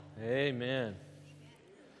Amen.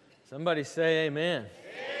 Somebody say amen.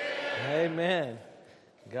 Amen. Amen.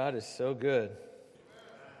 God is so good.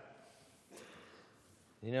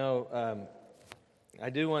 You know,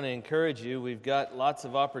 I do want to encourage you. We've got lots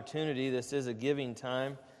of opportunity. This is a giving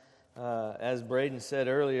time. As Braden said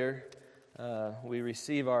earlier, we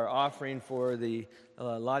receive our offering for the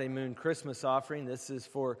Lottie Moon Christmas offering. This is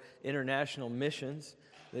for international missions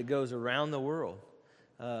that goes around the world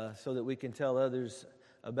so that we can tell others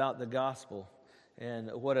about the gospel.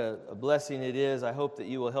 And what a blessing it is. I hope that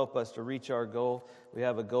you will help us to reach our goal. We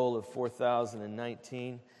have a goal of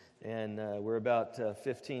 4,019, and we're about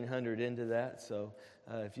 1,500 into that. So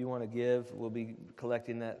if you want to give, we'll be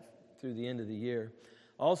collecting that through the end of the year.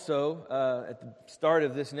 Also, at the start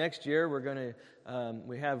of this next year,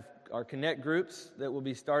 we have our Connect groups that will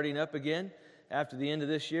be starting up again after the end of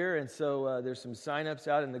this year. And so there's some sign-ups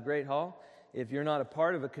out in the Great Hall. If you're not a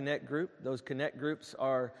part of a Connect group, those Connect groups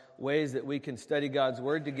are ways that we can study God's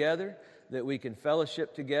Word together, that we can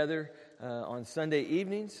fellowship together on Sunday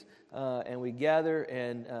evenings, and we gather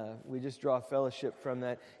and we just draw fellowship from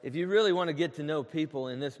that. If you really want to get to know people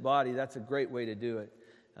in this body, that's a great way to do it,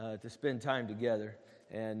 to spend time together.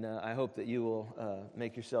 And I hope that you will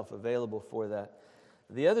make yourself available for that.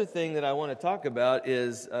 The other thing that I want to talk about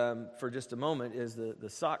is, for just a moment, is the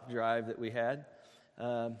sock drive that we had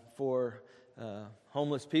for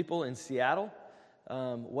homeless people in Seattle.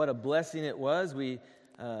 What a blessing it was. We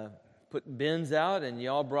put bins out and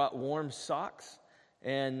y'all brought warm socks,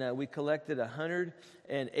 and we collected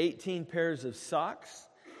 118 pairs of socks.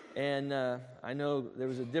 And I know there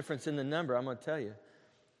was a difference in the number. I'm going to tell you.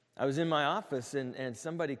 I was in my office and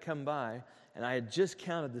somebody come by, and I had just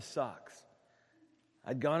counted the socks.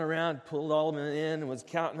 I'd gone around, pulled all of them in, and was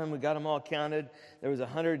counting them. We got them all counted. There was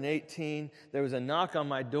 118. There was a knock on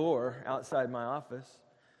my door outside my office.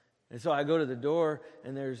 And so I go to the door,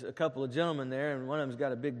 and there's a couple of gentlemen there, and one of them's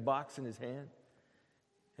got a big box in his hand.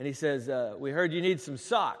 And he says, we heard you need some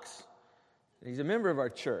socks. And he's a member of our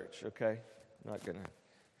church, okay? I'm not going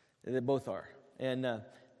to. They both are. And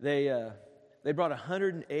they brought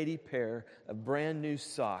 180 pair of brand new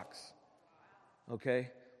socks, okay?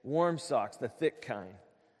 Warm socks, the thick kind.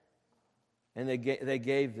 And they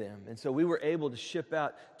gave them. And so we were able to ship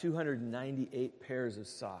out 298 pairs of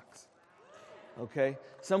socks. Okay?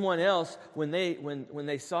 Someone else, when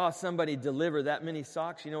they saw somebody deliver that many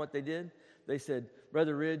socks, you know what they did? They said,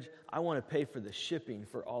 Brother Ridge, I want to pay for the shipping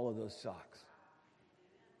for all of those socks.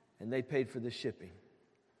 And they paid for the shipping.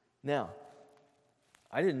 Now,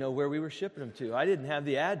 I didn't know where we were shipping them to. I didn't have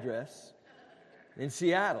the address in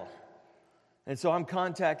Seattle. And so I'm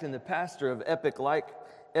contacting the pastor of Epic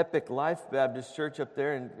Life Baptist Church up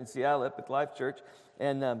there in Seattle, Epic Life Church.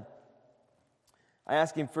 And I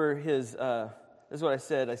asked him for his, this is what I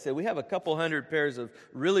said. I said, we have a couple hundred pairs of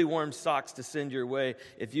really warm socks to send your way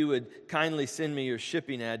if you would kindly send me your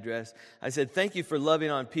shipping address. I said, thank you for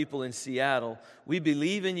loving on people in Seattle. We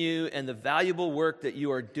believe in you and the valuable work that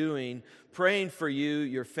you are doing, praying for you,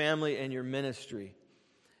 your family, and your ministry.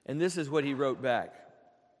 And this is what he wrote back.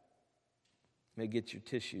 May get your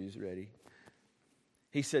tissues ready.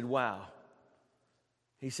 He said, wow.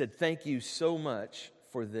 He said, thank you so much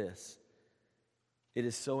for this. It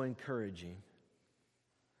is so encouraging.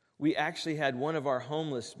 We actually had one of our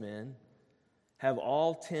homeless men have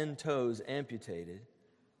all 10 toes amputated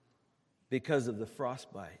because of the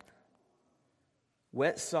frostbite.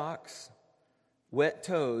 Wet socks, wet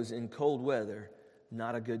toes in cold weather,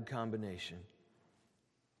 not a good combination.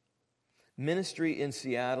 Ministry in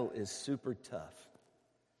Seattle is super tough,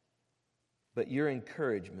 but your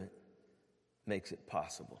encouragement makes it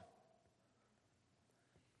possible.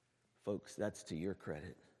 Folks, that's to your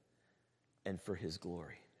credit and for His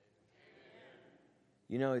glory.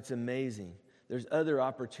 You know, it's amazing. There's other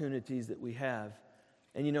opportunities that we have,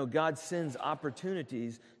 and you know, God sends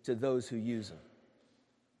opportunities to those who use them.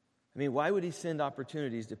 I mean, why would He send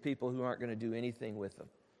opportunities to people who aren't going to do anything with them?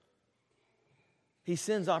 He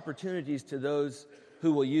sends opportunities to those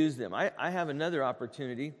who will use them. I have another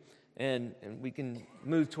opportunity, and we can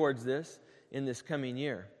move towards this in this coming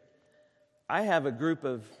year. I have a group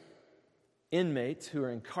of inmates who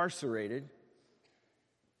are incarcerated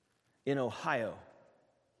in Ohio.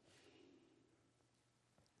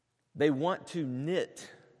 They want to knit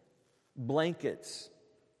blankets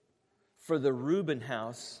for the Reuben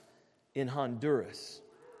House in Honduras.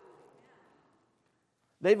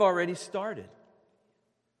 They've already started.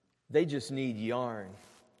 They just need yarn.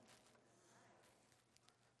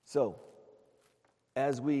 So,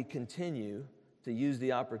 as we continue to use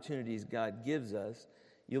the opportunities God gives us,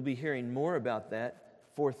 you'll be hearing more about that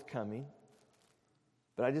forthcoming.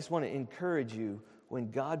 But I just want to encourage you, when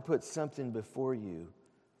God puts something before you,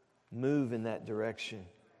 move in that direction,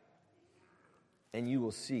 and you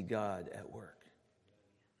will see God at work.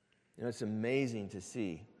 You know, it's amazing to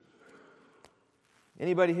see.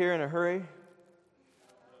 Anybody here in a hurry?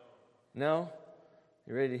 No?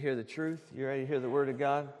 You ready to hear the truth? You ready to hear the Word of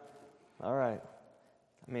God? All right.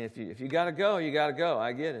 I mean, if you got to go, you got to go.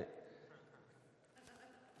 I get it.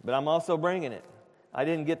 But I'm also bringing it. I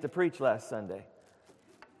didn't get to preach last Sunday.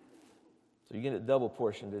 So you get a double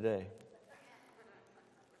portion today.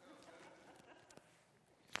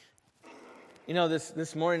 You know,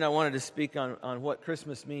 this morning I wanted to speak on what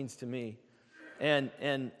Christmas means to me.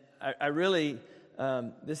 And I really,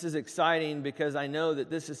 this is exciting because I know that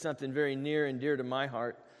this is something very near and dear to my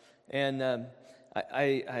heart. And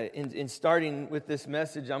in starting with this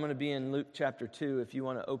message, I'm going to be in Luke chapter 2. If you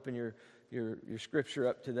want to open your scripture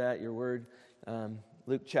up to that, your word,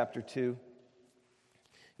 Luke chapter 2.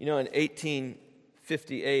 You know, in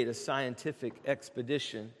 1858, a scientific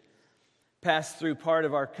expedition passed through part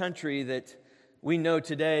of our country that we know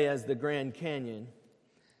today as the Grand Canyon.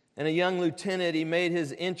 And a young lieutenant, he made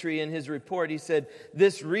his entry in his report. He said,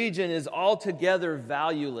 "This region is altogether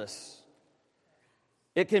valueless.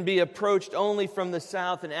 It can be approached only from the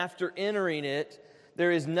south, and after entering it,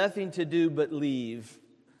 there is nothing to do but leave.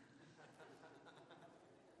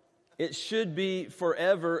 It should be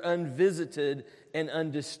forever unvisited and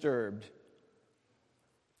undisturbed."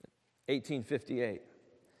 1858.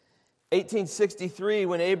 1863,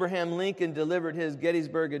 when Abraham Lincoln delivered his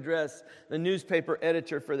Gettysburg Address, the newspaper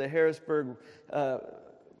editor for the Harrisburg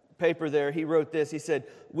paper there, he wrote this. He said,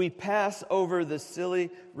 "We pass over the silly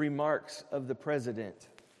remarks of the president.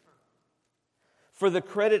 For the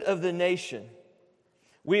credit of the nation,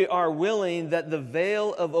 we are willing that the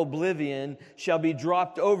veil of oblivion shall be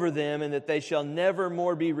dropped over them and that they shall never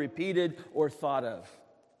more be repeated or thought of."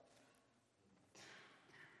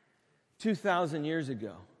 2,000 years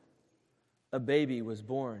ago, a baby was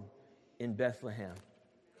born in Bethlehem.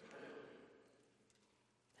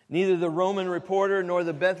 Neither the Roman Reporter nor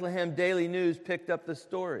the Bethlehem Daily News picked up the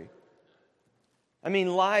story. I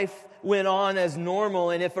mean, life went on as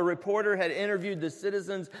normal, and if a reporter had interviewed the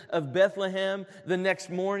citizens of Bethlehem the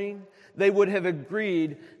next morning, they would have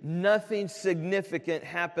agreed nothing significant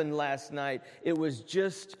happened last night. It was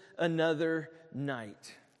just another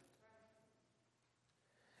night.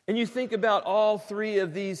 And you think about all three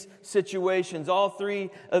of these situations, all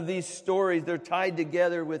three of these stories, they're tied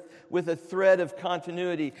together with a thread of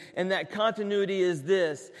continuity. And that continuity is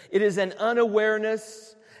this: it is an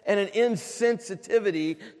unawareness and an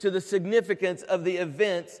insensitivity to the significance of the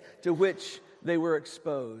events to which they were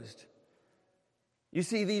exposed. You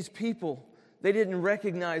see, these people, they didn't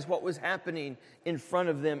recognize what was happening in front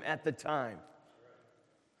of them at the time.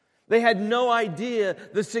 They had no idea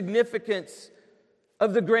the significance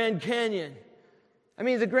of the Grand Canyon. I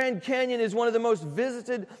mean, the Grand Canyon is one of the most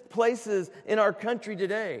visited places in our country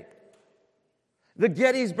today. The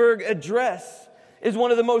Gettysburg Address is one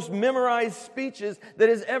of the most memorized speeches that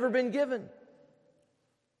has ever been given.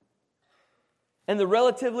 And the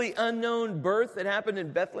relatively unknown birth that happened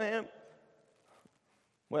in Bethlehem,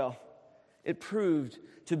 well, it proved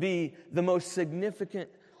to be the most significant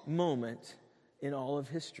moment in all of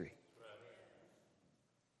history.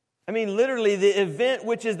 I mean, literally, the event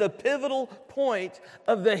which is the pivotal point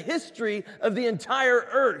of the history of the entire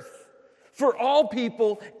earth for all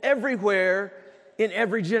people everywhere in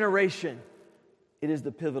every generation. It is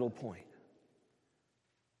the pivotal point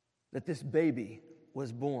that this baby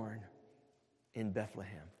was born in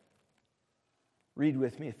Bethlehem. Read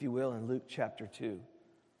with me, if you will, in Luke chapter 2,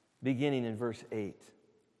 beginning in verse 8.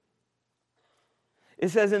 It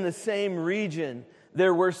says, "In the same region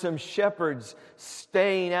there were some shepherds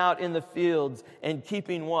staying out in the fields and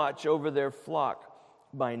keeping watch over their flock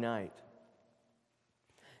by night.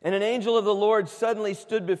 And an angel of the Lord suddenly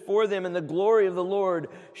stood before them, and the glory of the Lord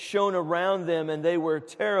shone around them, and they were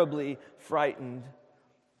terribly frightened.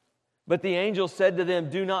 But the angel said to them,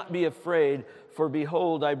 'Do not be afraid, for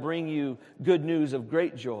behold, I bring you good news of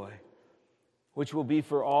great joy, which will be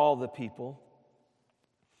for all the people.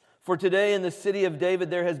 For today in the city of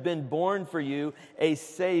David there has been born for you a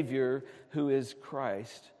Savior who is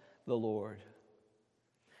Christ the Lord.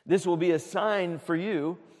 This will be a sign for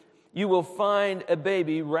you. You will find a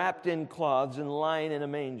baby wrapped in cloths and lying in a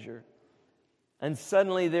manger.' And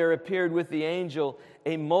suddenly there appeared with the angel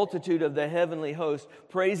a multitude of the heavenly host,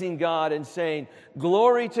 praising God and saying,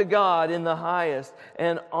 'Glory to God in the highest,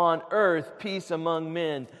 and on earth peace among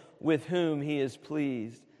men with whom He is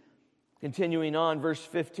pleased.'" Continuing on, verse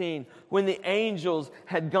 15, "When the angels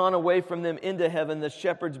had gone away from them into heaven, the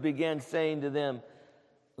shepherds began saying to them,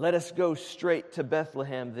 Let us go straight to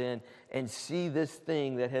Bethlehem then and see this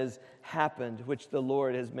thing that has happened, which the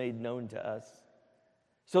Lord has made known to us.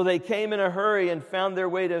 So they came in a hurry and found their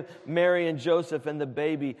way to Mary and Joseph and the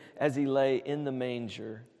baby as he lay in the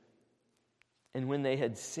manger. And when they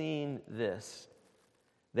had seen this,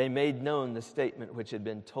 they made known the statement which had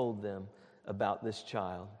been told them about this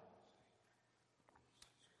child.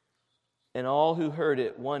 And all who heard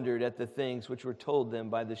it wondered at the things which were told them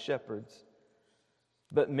by the shepherds.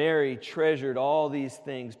 But Mary treasured all these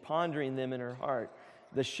things, pondering them in her heart.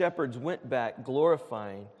 The shepherds went back,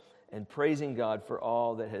 glorifying and praising God for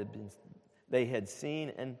all that they had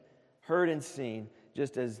seen and heard and seen,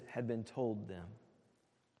 just as had been told them.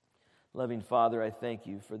 Loving Father, I thank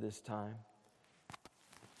you for this time.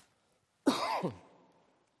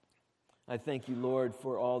 I thank you, Lord,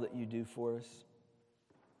 for all that you do for us.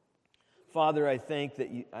 Father, I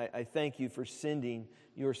thank you for sending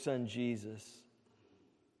your Son Jesus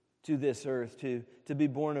to this earth to be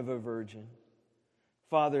born of a virgin.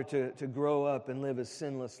 Father, to grow up and live a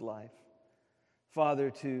sinless life.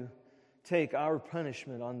 Father, to take our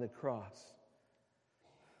punishment on the cross,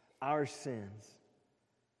 our sins.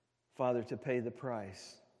 Father, to pay the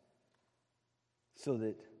price so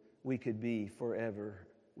that we could be forever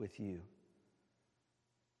with you.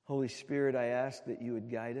 Holy Spirit, I ask that you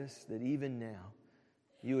would guide us, that even now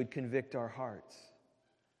you would convict our hearts.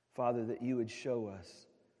 Father, that you would show us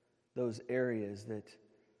those areas that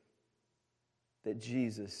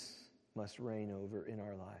Jesus must reign over in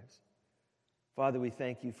our lives. Father, we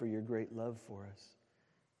thank you for your great love for us,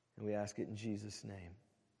 and we ask it in Jesus' name.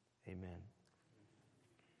 Amen.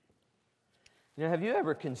 Now, have you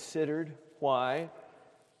ever considered why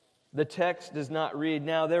the text does not read,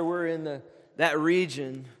 now there were in that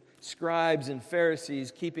region scribes and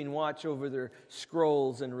Pharisees keeping watch over their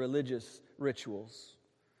scrolls and religious rituals?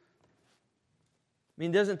 I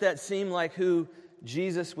mean, doesn't that seem like who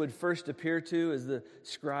Jesus would first appear to as the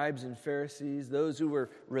scribes and Pharisees, those who were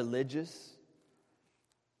religious?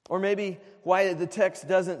 Or maybe why the text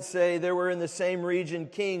doesn't say there were in the same region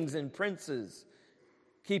kings and princes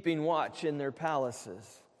keeping watch in their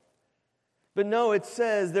palaces. But no, it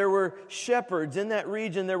says there were shepherds. In that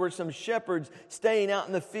region, there were some shepherds staying out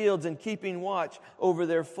in the fields and keeping watch over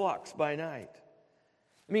their flocks by night.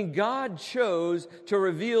 I mean, God chose to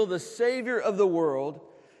reveal the Savior of the world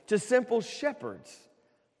to simple shepherds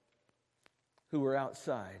who were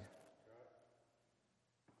outside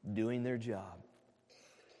doing their job.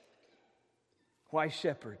 Why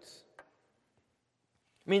shepherds?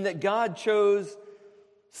 I mean, that God chose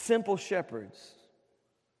simple shepherds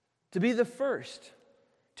to be the first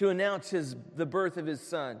to announce the birth of His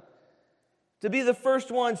Son, to be the first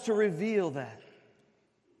ones to reveal that.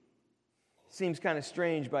 Seems kind of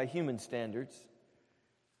strange by human standards,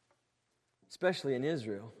 especially in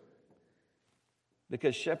Israel,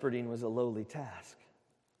 because shepherding was a lowly task.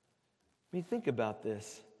 I mean, think about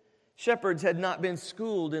this. Shepherds had not been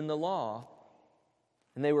schooled in the law,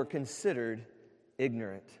 and they were considered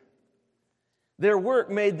ignorant. Their work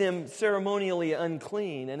made them ceremonially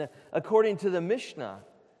unclean, and according to the Mishnah,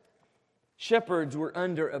 shepherds were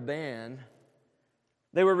under a ban.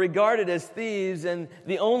 They were regarded as thieves, and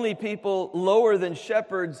the only people lower than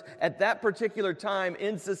shepherds at that particular time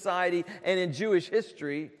in society and in Jewish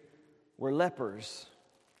history were lepers.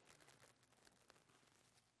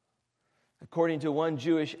 According to one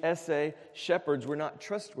Jewish essay, shepherds were not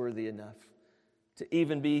trustworthy enough to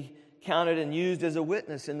even be counted and used as a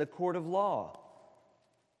witness in the court of law.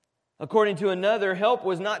 According to another, help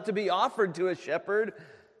was not to be offered to a shepherd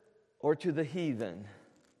or to the heathen.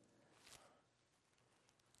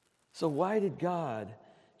 So why did God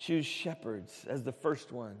choose shepherds as the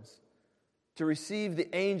first ones to receive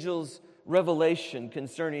the angel's revelation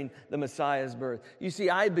concerning the Messiah's birth? You see,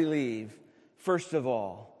 I believe, first of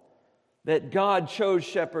all, that God chose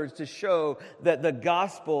shepherds to show that the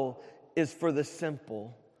gospel is for the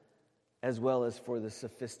simple as well as for the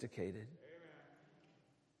sophisticated.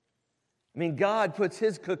 I mean, God puts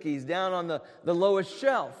His cookies down on the lowest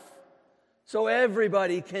shelf so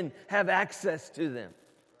everybody can have access to them.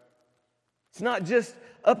 It's not just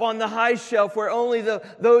up on the high shelf where only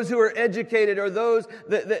those who are educated or those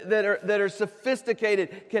that are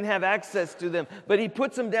sophisticated can have access to them. But He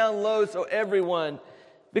puts them down low so everyone,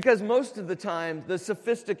 because most of the time the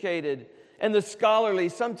sophisticated and the scholarly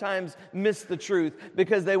sometimes miss the truth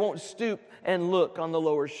because they won't stoop and look on the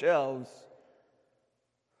lower shelves.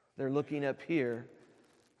 They're looking up here.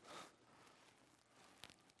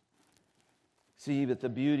 See, but the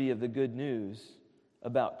beauty of the good news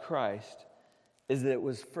about Christ is that it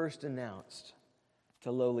was first announced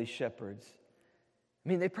to lowly shepherds. I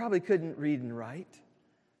mean, they probably couldn't read and write.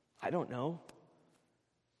 I don't know.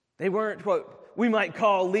 They weren't what we might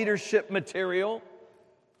call leadership material.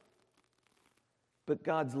 But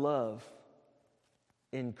God's love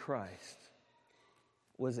in Christ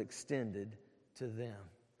was extended to them.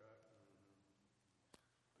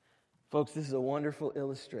 Folks, this is a wonderful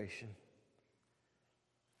illustration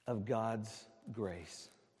of God's grace.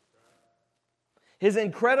 His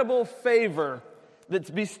incredible favor that's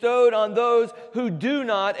bestowed on those who do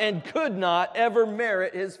not and could not ever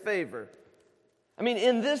merit His favor. I mean,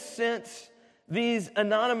 in this sense, these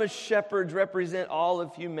anonymous shepherds represent all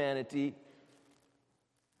of humanity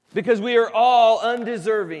because we are all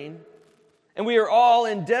undeserving and we are all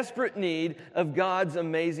in desperate need of God's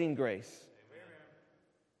amazing grace.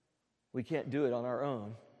 We can't do it on our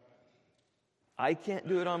own. I can't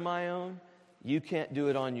do it on my own. You can't do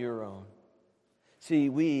it on your own. See,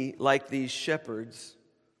 we, like these shepherds,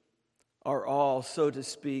 are all, so to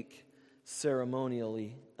speak,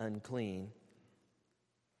 ceremonially unclean.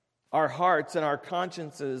 Our hearts and our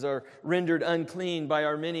consciences are rendered unclean by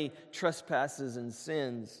our many trespasses and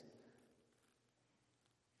sins.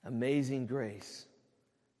 Amazing grace.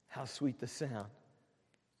 How sweet the sound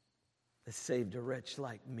that saved a wretch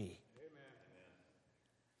like me.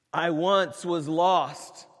 I once was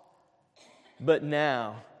lost, but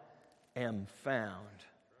now am found.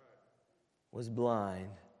 Was blind,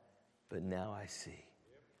 but now I see.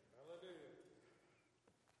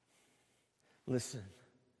 Listen,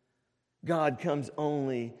 God comes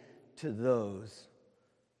only to those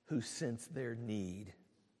who sense their need.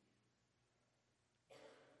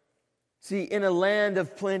 See, in a land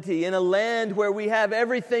of plenty, in a land where we have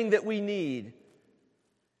everything that we need,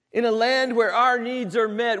 in a land where our needs are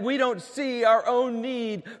met, we don't see our own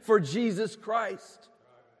need for Jesus Christ.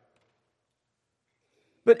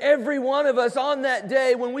 But every one of us on that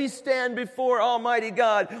day when we stand before Almighty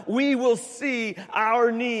God, we will see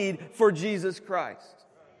our need for Jesus Christ.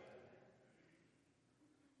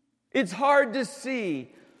 It's hard to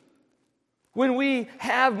see when we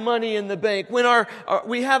have money in the bank, when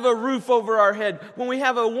we have a roof over our head, when we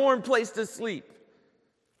have a warm place to sleep.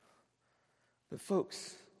 But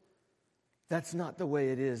folks, that's not the way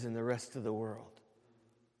it is in the rest of the world.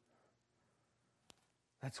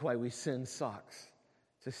 That's why we send socks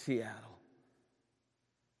to Seattle.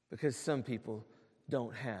 Because some people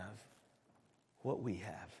don't have what we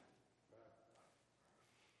have.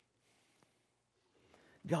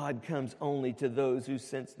 God comes only to those who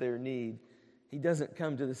sense their need. He doesn't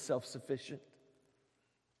come to the self-sufficient.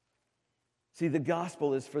 See, the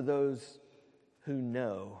gospel is for those who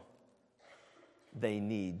know they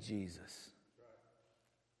need Jesus.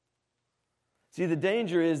 See, the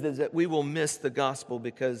danger is that we will miss the gospel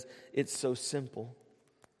because it's so simple.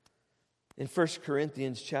 In 1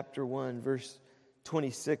 Corinthians chapter 1, verse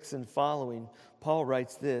 26 and following, Paul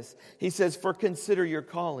writes this. He says, "For consider your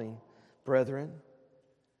calling, brethren,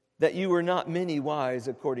 that you were not many wise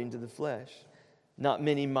according to the flesh, not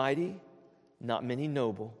many mighty, not many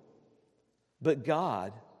noble. But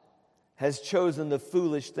God has chosen the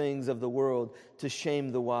foolish things of the world to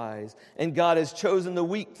shame the wise. And God has chosen the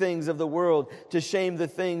weak things of the world to shame the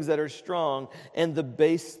things that are strong, and the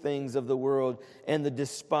base things of the world and the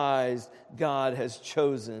despised. God has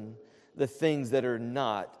chosen the things that are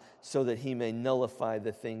not, so that He may nullify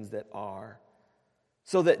the things that are,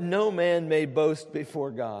 so that no man may boast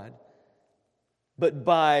before God. But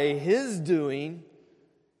by His doing,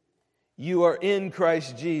 you are in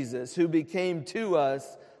Christ Jesus, who became to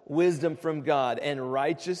us wisdom from God, and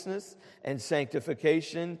righteousness, and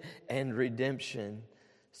sanctification, and redemption,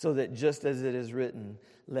 so that just as it is written,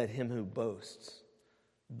 let him who boasts,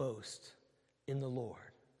 boast in the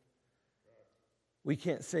Lord." We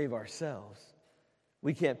can't save ourselves.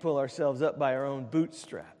 We can't pull ourselves up by our own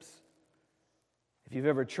bootstraps. If you've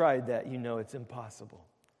ever tried that, you know it's impossible.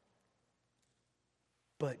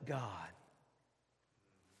 But God,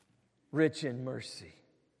 rich in mercy,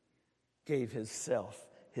 gave His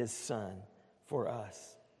Son, for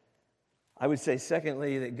us. I would say,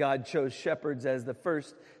 secondly, that God chose shepherds as the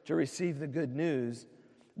first to receive the good news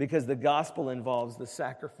because the gospel involves the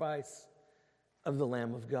sacrifice of the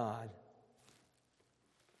Lamb of God.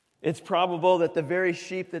 It's probable that the very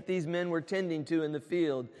sheep that these men were tending to in the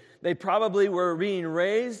field, they probably were being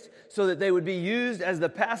raised so that they would be used as the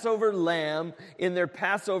Passover lamb in their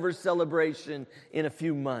Passover celebration in a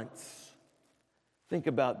few months. Think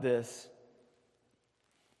about this.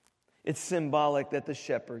 It's symbolic that the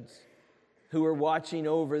shepherds who were watching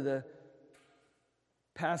over the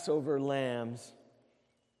Passover lambs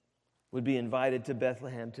would be invited to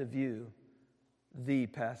Bethlehem to view the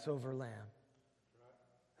Passover lamb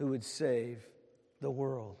who would save the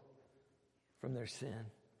world from their sin.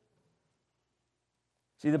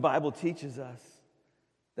 See, the Bible teaches us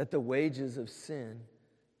that the wages of sin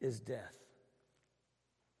is death.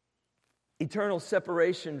 Eternal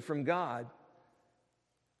separation from God.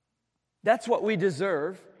 That's what we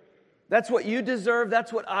deserve. That's what you deserve.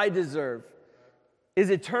 That's what I deserve. Is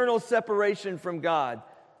eternal separation from God.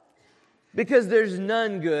 Because there's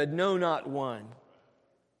none good, no, not one.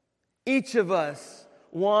 Each of us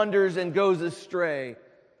wanders and goes astray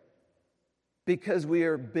because we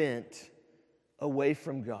are bent away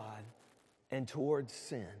from God and towards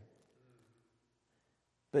sin.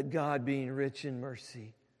 But God, being rich in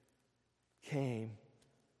mercy, came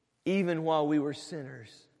even while we were sinners.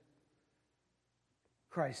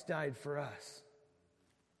 Christ died for us.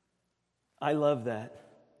 I love that.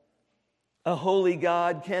 A holy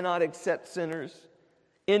God cannot accept sinners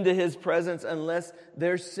into His presence unless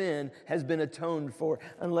their sin has been atoned for,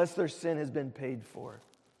 unless their sin has been paid for.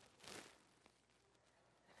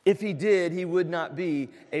 If He did, He would not be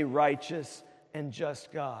a righteous and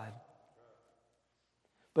just God.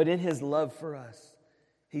 But in His love for us,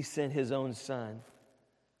 He sent His own Son,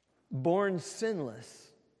 born sinless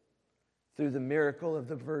through the miracle of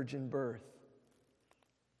the virgin birth,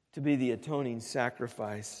 to be the atoning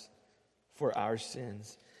sacrifice for our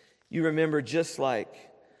sins. You remember, just like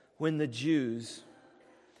when the Jews,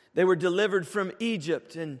 they were delivered from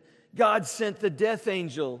Egypt and God sent the death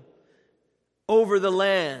angel over the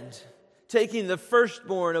land, taking the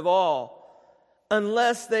firstborn of all,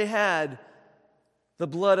 unless they had the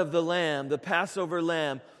blood of the lamb, the Passover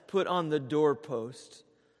lamb, put on the doorpost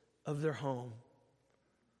of their home.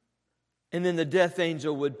 And then the death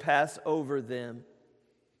angel would pass over them.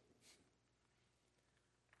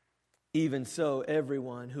 Even so,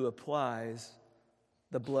 everyone who applies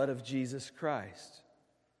the blood of Jesus Christ,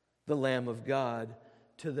 the Lamb of God,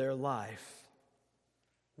 to their life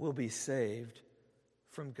will be saved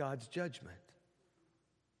from God's judgment.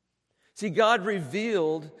 See, God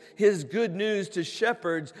revealed His good news to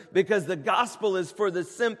shepherds because the gospel is for the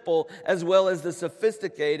simple as well as the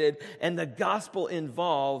sophisticated, and the gospel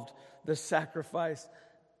involved the sacrifice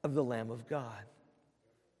of the Lamb of God.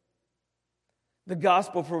 The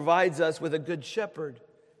gospel provides us with a good shepherd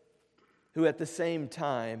who at the same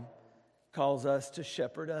time calls us to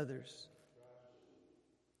shepherd others.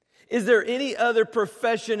 Is there any other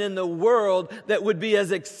profession in the world that would be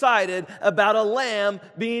as excited about a lamb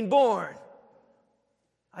being born?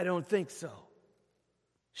 I don't think so.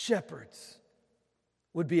 Shepherds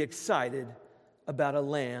would be excited about a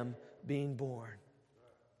lamb being born.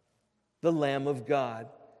 The Lamb of God.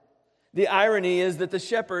 The irony is that the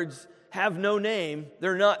shepherds have no name.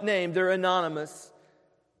 They're not named. They're anonymous.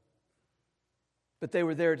 But they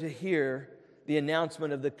were there to hear the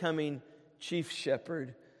announcement of the coming chief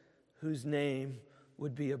shepherd, whose name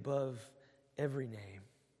would be above every name.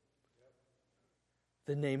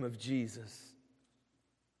 The name of Jesus.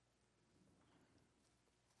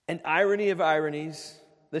 An irony of ironies,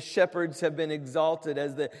 the shepherds have been exalted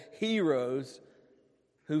as the heroes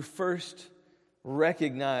who first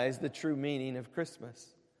recognized the true meaning of Christmas.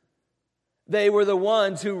 They were the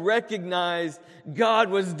ones who recognized God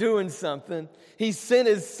was doing something. He sent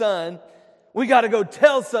His Son. We got to go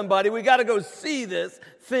tell somebody. We got to go see this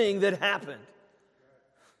thing that happened.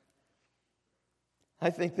 I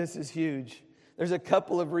think this is huge. There's a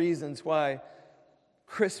couple of reasons why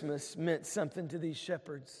Christmas meant something to these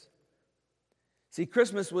shepherds. See,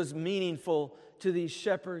 Christmas was meaningful to these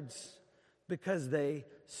shepherds because they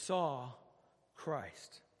saw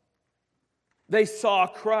Christ. They saw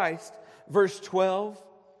Christ. Verse 12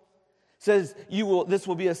 says, this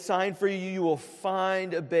will be a sign for you. You will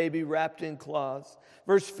find a baby wrapped in cloths.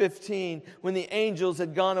 Verse 15, when the angels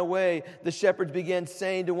had gone away, the shepherds began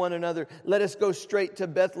saying to one another, let us go straight to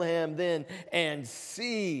Bethlehem then and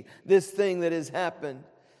see this thing that has happened.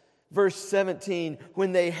 Verse 17,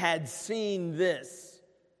 when they had seen this.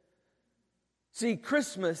 See,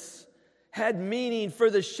 Christmas had meaning for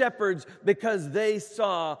the shepherds because they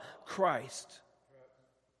saw Christ.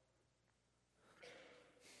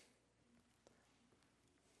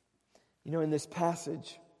 You know, in this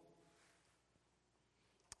passage,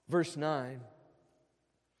 verse 9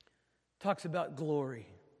 talks about glory.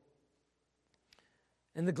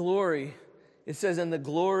 And the glory, it says, and the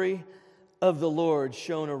glory of the Lord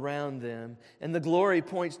shone around them. And the glory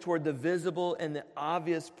points toward the visible and the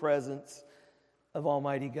obvious presence of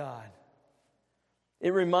Almighty God.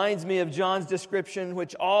 It reminds me of John's description,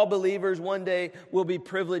 which all believers one day will be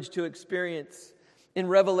privileged to experience. In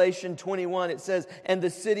Revelation 21, it says, and the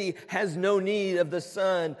city has no need of the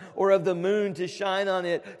sun or of the moon to shine on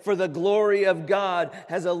it, for the glory of God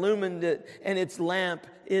has illumined it, and its lamp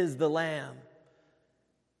is the Lamb.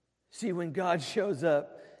 See, when God shows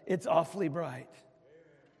up, it's awfully bright.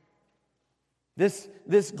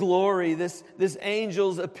 This glory, this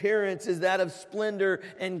angel's appearance is that of splendor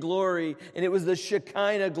and glory. And it was the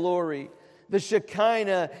Shekinah glory. The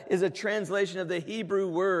Shekinah is a translation of the Hebrew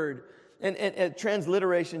word, and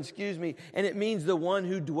transliteration, and it means the one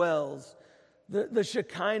who dwells. The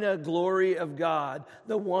Shekinah glory of God,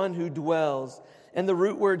 the one who dwells. And the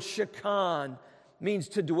root word shekan means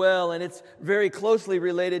to dwell, and it's very closely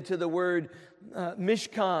related to the word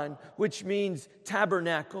mishkan, which means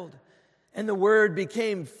tabernacled. And the Word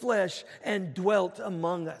became flesh and dwelt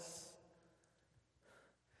among us.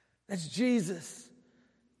 That's Jesus.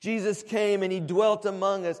 Jesus came and He dwelt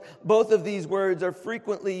among us. Both of these words are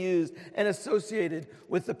frequently used and associated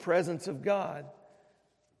with the presence of God.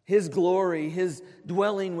 His glory, His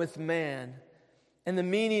dwelling with man. And the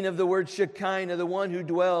meaning of the word Shekinah, the one who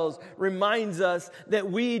dwells, reminds us that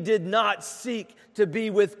we did not seek to be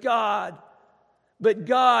with God, but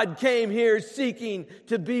God came here seeking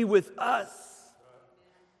to be with us.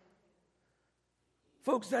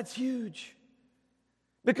 Folks, that's huge.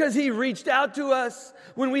 Because He reached out to us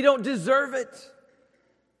when we don't deserve it.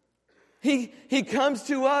 He comes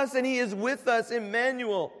to us and He is with us,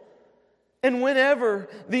 Emmanuel. And whenever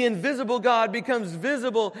the invisible God becomes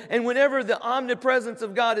visible, and whenever the omnipresence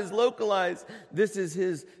of God is localized, this is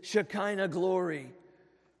His Shekinah glory.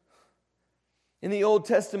 In the Old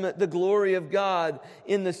Testament, the glory of God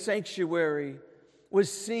in the sanctuary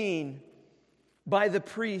was seen by the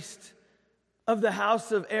priest of the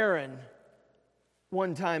house of Aaron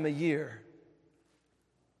one time a year.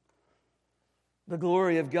 The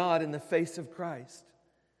glory of God in the face of Christ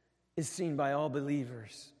is seen by all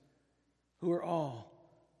believers who are all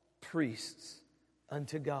priests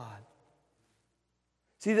unto God.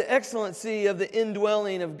 See, the excellency of the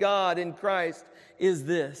indwelling of God in Christ is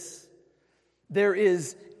this: there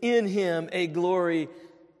is in Him a glory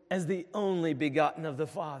as the only begotten of the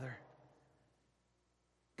Father.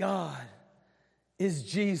 God is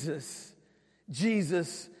Jesus.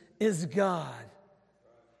 Jesus is God.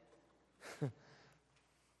 Let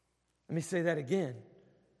me say that again.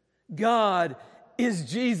 God is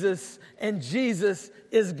Jesus, and Jesus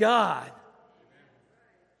is God.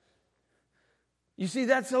 You see,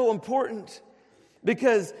 that's so important,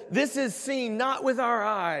 because this is seen not with our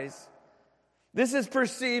eyes. This is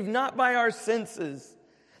perceived not by our senses,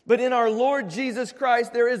 but in our Lord Jesus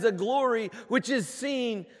Christ there is a glory which is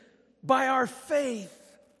seen by our faith.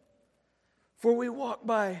 For we walk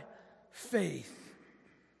by faith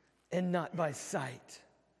and not by sight.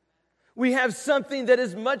 We have something that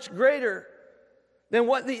is much greater than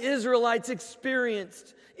what the Israelites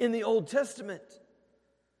experienced in the Old Testament.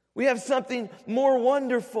 We have something more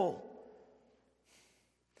wonderful.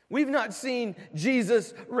 We've not seen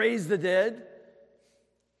Jesus raise the dead.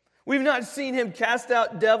 We've not seen Him cast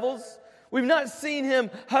out devils. We've not seen Him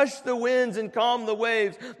hush the winds and calm the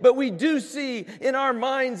waves. But we do see in our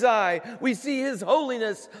mind's eye, we see His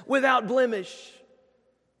holiness without blemish.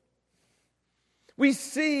 We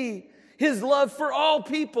see His love for all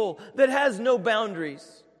people that has no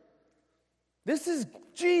boundaries. This is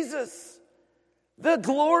Jesus, the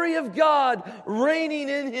glory of God reigning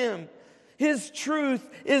in Him. His truth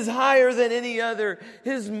is higher than any other.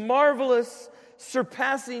 His marvelous,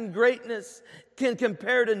 surpassing greatness can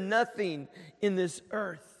compare to nothing in this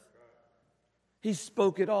earth. He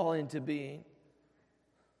spoke it all into being.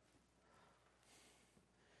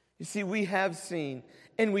 You see, we have seen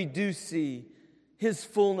and we do see His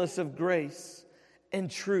fullness of grace and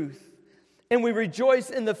truth. And we rejoice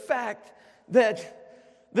in the fact that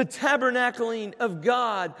the tabernacling of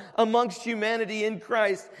God amongst humanity in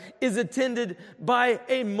Christ is attended by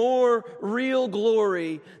a more real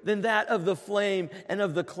glory than that of the flame and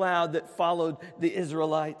of the cloud that followed the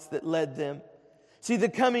Israelites, that led them. See, the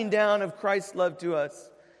coming down of Christ's love to us,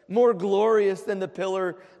 more glorious than the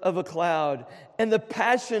pillar of a cloud, and the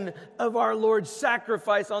passion of our Lord's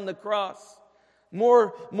sacrifice on the cross,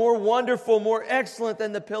 more wonderful, more excellent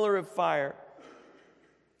than the pillar of fire.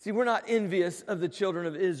 See, we're not envious of the children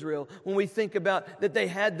of Israel when we think about that they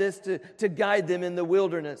had this to guide them in the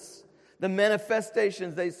wilderness, the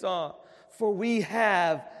manifestations they saw. For we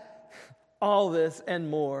have all this and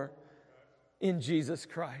more in Jesus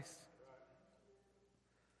Christ,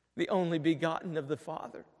 the only begotten of the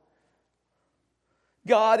Father.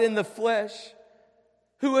 God in the flesh,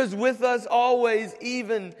 who is with us always,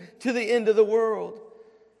 even to the end of the world.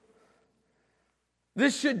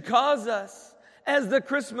 This should cause us, as the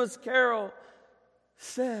Christmas carol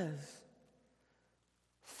says,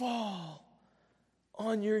 fall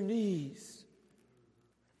on your knees.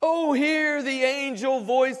 Oh, hear the angel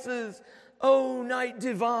voices O night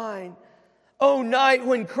divine, O night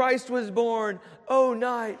when Christ was born, O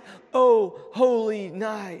night, O holy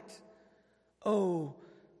night, O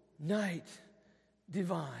night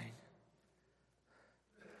divine.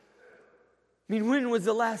 I mean, when was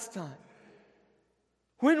the last time?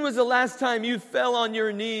 When was the last time you fell on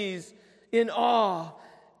your knees in awe,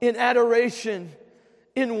 in adoration,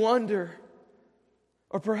 in wonder?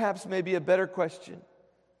 Or perhaps maybe a better question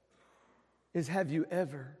is, have you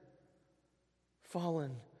ever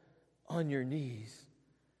fallen on your knees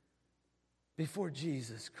before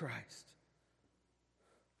Jesus Christ?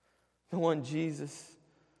 The one Jesus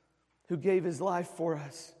who gave his life for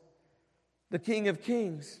us, the King of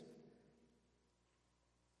Kings.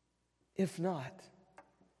 If not,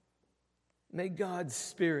 may God's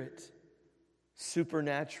Spirit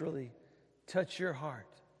supernaturally touch your heart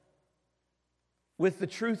with the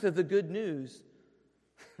truth of the good news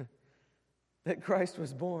that Christ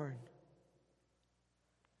was born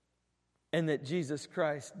and that Jesus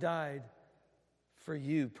Christ died for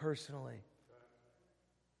you personally.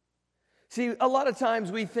 See, a lot of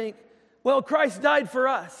times we think, well, Christ died for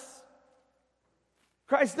us.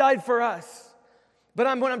 Christ died for us. But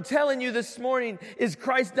what I'm telling you this morning is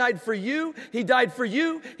Christ died for you. He died for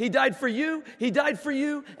you. He died for you. He died for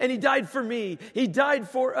you. And He died for me. He died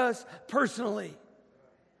for us personally.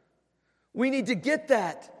 We need to get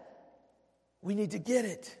that. We need to get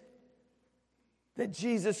it. That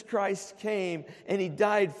Jesus Christ came and He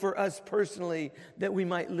died for us personally that we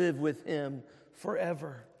might live with Him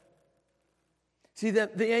forever. See,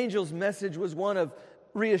 that the angel's message was one of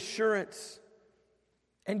reassurance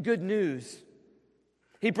and good news.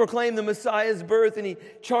 He proclaimed the Messiah's birth, and He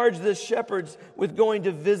charged the shepherds with going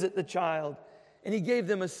to visit the child. And He gave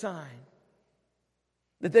them a sign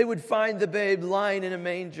that they would find the babe lying in a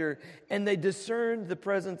manger. And they discerned the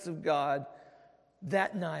presence of God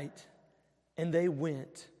that night, and they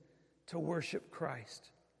went to worship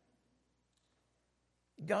Christ.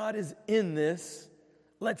 God is in this.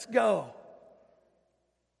 Let's go.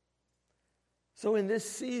 So in this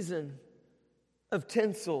season of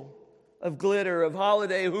tinsel, of glitter, of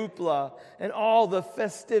holiday hoopla, and all the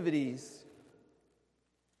festivities,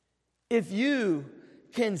 if you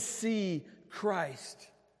can see Christ,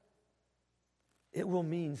 it will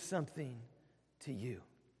mean something to you.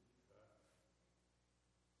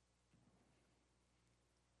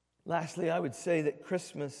 Lastly, I would say that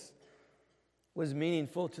Christmas was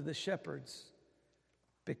meaningful to the shepherds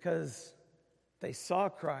because they saw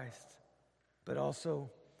Christ, but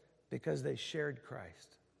also because they shared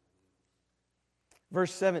Christ.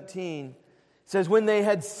 Verse 17 says, when they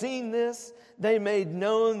had seen this, they made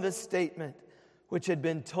known the statement which had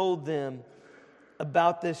been told them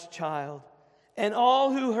about this child. And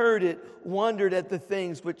all who heard it wondered at the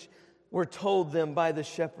things which were told them by the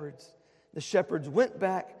shepherds. The shepherds went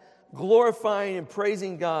back, glorifying and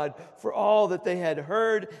praising God for all that they had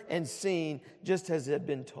heard and seen, just as it had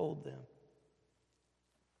been told them.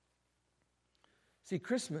 See,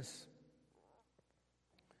 Christmas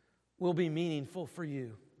will be meaningful for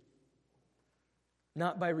you,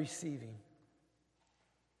 not by receiving,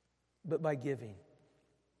 but by giving.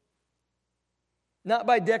 Not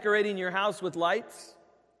by decorating your house with lights,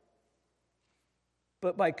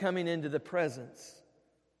 but by coming into the presence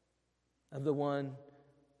of the one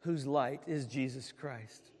whose light is Jesus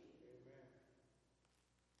Christ.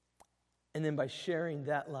 And then by sharing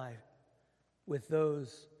that light with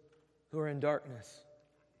those who are in darkness.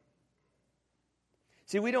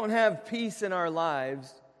 See, we don't have peace in our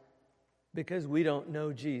lives because we don't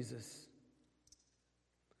know Jesus.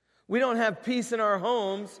 We don't have peace in our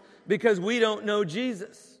homes because we don't know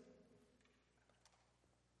Jesus.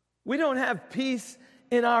 We don't have peace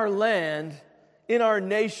in our land, in our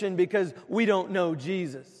nation, because we don't know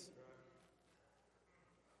Jesus.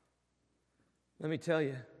 Let me tell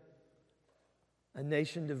you, a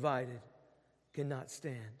nation divided cannot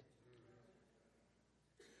stand.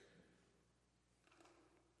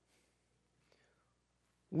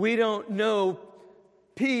 We don't know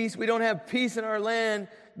peace. We don't have peace in our land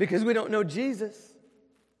because we don't know Jesus.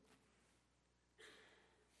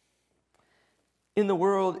 In the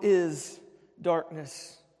world is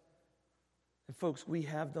darkness. And folks, we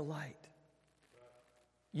have the light.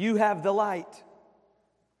 You have the light.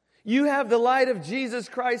 You have the light of Jesus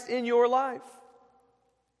Christ in your life.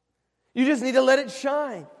 You just need to let it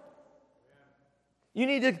shine. You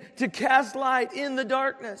need to cast light in the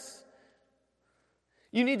darkness.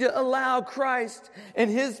 You need to allow Christ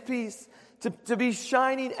and His peace to be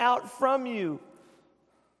shining out from you.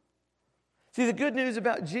 See, the good news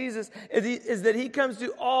about Jesus is that He comes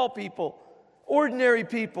to all people, ordinary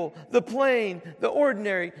people, the plain, the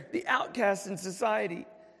ordinary, the outcasts in society.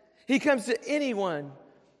 He comes to anyone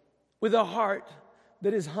with a heart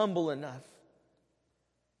that is humble enough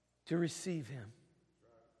to receive Him.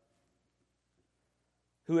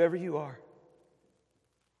 Whoever you are,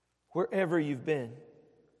 wherever you've been,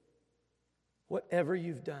 whatever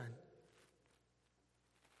you've done,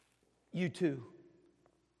 you too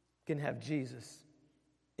can have Jesus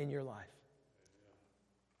in your life.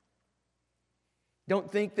 Don't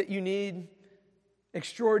think that you need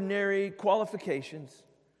extraordinary qualifications,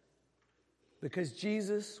 because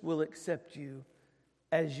Jesus will accept you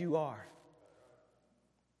as you are.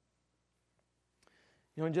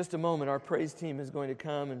 You know, in just a moment, our praise team is going to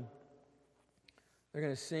come and they're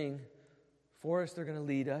going to sing for us. They're going to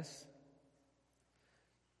lead us.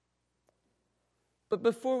 But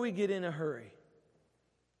before we get in a hurry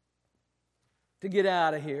to get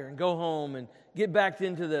out of here and go home and get back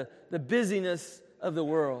into the busyness of the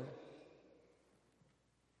world,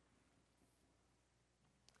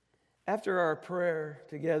 after our prayer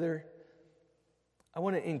together, I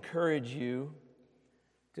want to encourage you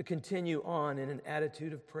to continue on in an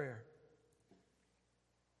attitude of prayer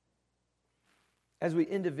as we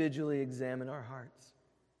individually examine our hearts.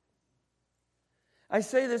 I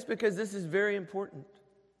say this because this is very important.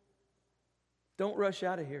 Don't rush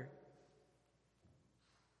out of here.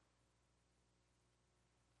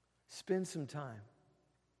 Spend some time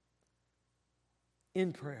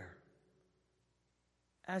in prayer,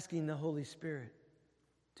 asking the Holy Spirit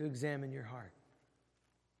to examine your heart.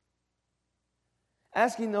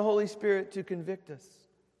 Asking the Holy Spirit to convict us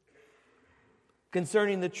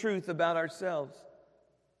concerning the truth about ourselves.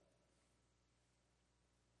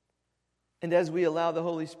 And as we allow the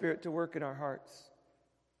Holy Spirit to work in our hearts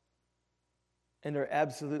and are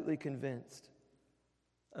absolutely convinced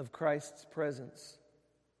of Christ's presence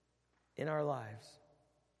in our lives,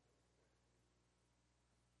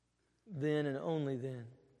 then and only then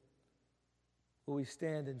will we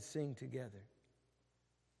stand and sing together,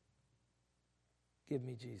 "Give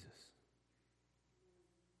me Jesus."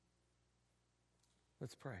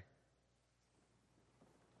 Let's pray.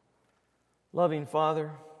 Loving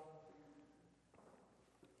Father,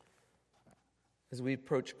 as we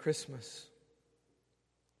approach Christmas,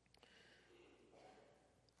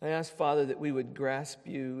 I ask, Father, that we would grasp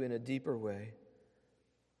you in a deeper way,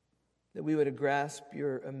 that we would grasp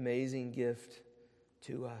your amazing gift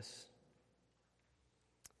to us.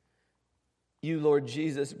 You, Lord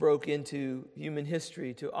Jesus, broke into human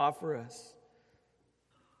history to offer us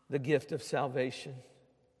the gift of salvation.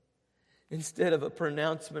 Instead of a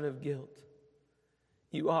pronouncement of guilt,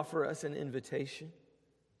 you offer us an invitation,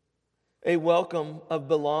 a welcome of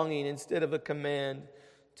belonging instead of a command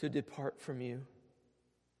to depart from you.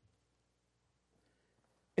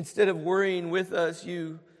 Instead of worrying with us,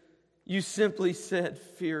 you simply said,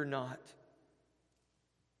 "Fear not."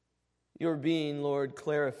 Your being, Lord,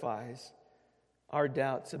 clarifies our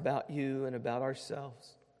doubts about you and about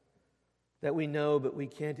ourselves that we know but we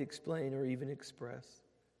can't explain or even express.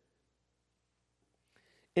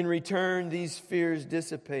 In return, these fears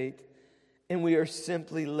dissipate and we are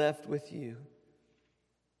simply left with you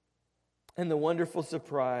and the wonderful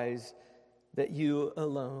surprise that you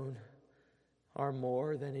alone are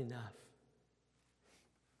more than enough.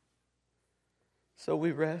 So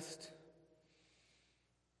we rest,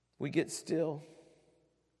 we get still,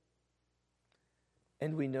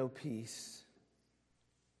 and we know peace.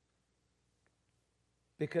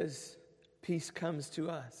 Because peace comes to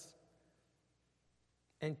us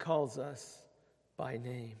and calls us by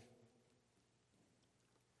name.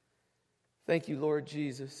 Thank you, Lord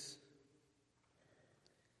Jesus.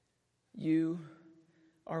 You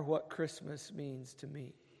are what Christmas means to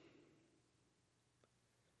me.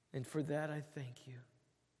 And for that I thank you.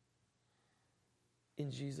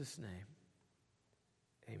 In Jesus' name.